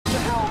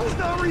He's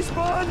not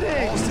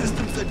responding! All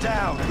systems are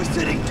down. We're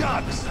sitting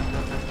ducks.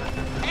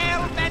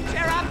 Hail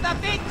Venture on the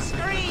big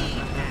screen!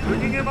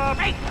 Picking him up!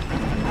 Hey!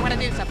 I want to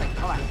do something.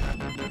 Hold on.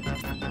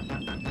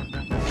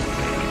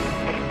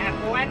 You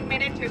have 1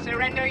 minute to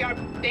surrender your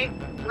big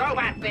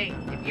robot thing.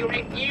 If you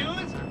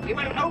refuse, we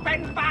will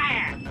open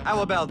fire.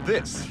 How about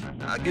this?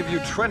 I'll give you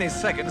 20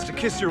 seconds to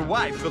kiss your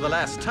wife for the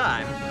last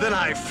time, then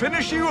I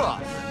finish you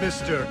off,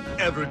 Mr.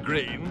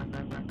 Evergreen.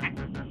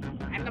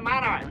 I'm the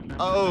Monarch.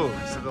 Oh,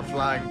 so the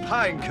flying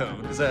pine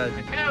cone is a...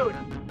 Dude.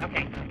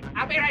 Okay,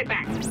 I'll be right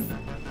back.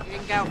 You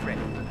can go for it.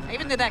 I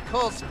even did that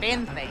cool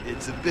spin thing.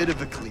 It's a bit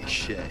of a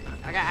cliche.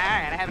 Okay, all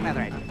right, I have another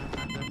idea.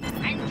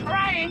 I'm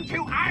trying to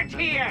art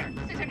here.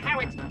 This isn't how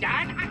it's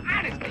done.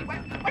 Honestly,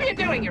 what are you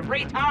doing, you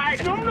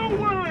retard? No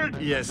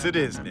word! Yes, it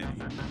is, Nitty.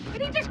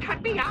 Did he just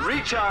cut me off?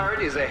 Retard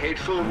is a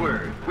hateful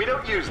word. We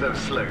don't use those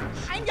slurs.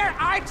 I'm your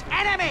arch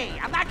enemy.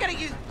 I'm not gonna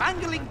use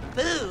bungling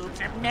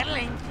boobs or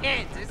meddling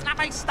kids. It's not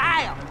my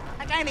style.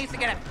 That guy needs to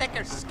get a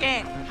thicker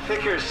skin.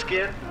 Thicker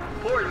skin?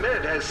 Poor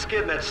Ned has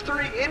skin that's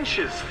 3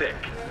 inches thick.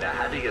 Now,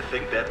 how do you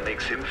think that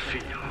makes him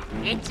feel?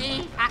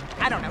 Itchy?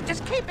 I don't know.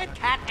 Just keep it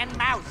cat and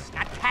mouse,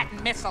 not cat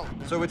and missile.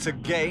 So it's a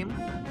game?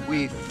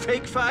 We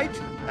fake fight?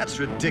 That's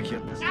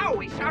ridiculous. No,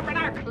 we sharpen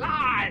our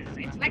claws.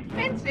 It's like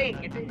fencing.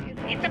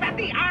 It's about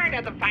the art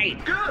of the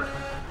fight. Good.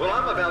 Well,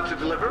 I'm about to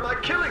deliver my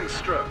killing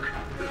stroke.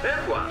 Then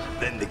what?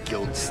 Then the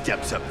guild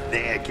steps up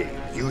their game.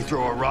 You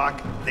throw a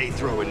rock, they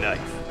throw a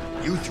knife.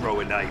 You throw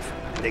a knife,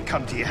 they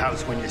come to your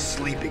house when you're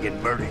sleeping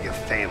and murder your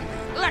family.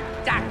 Look,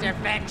 Dr.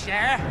 Venture.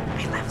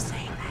 I love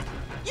saying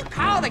that. You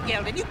call the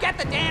guild and you get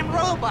the damn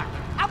rulebook.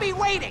 I'll be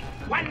waiting.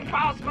 One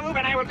false move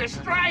and I will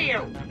destroy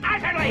you.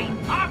 Utterly.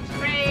 Off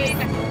screen.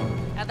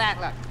 How'd that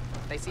look?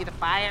 They see the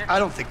fire? I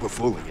don't think we're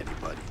fooling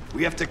anybody.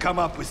 We have to come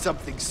up with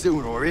something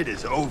soon or it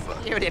is over.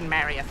 You didn't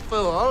marry a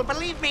fool.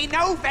 Believe me,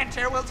 no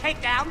Venture will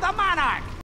take down the Monarch.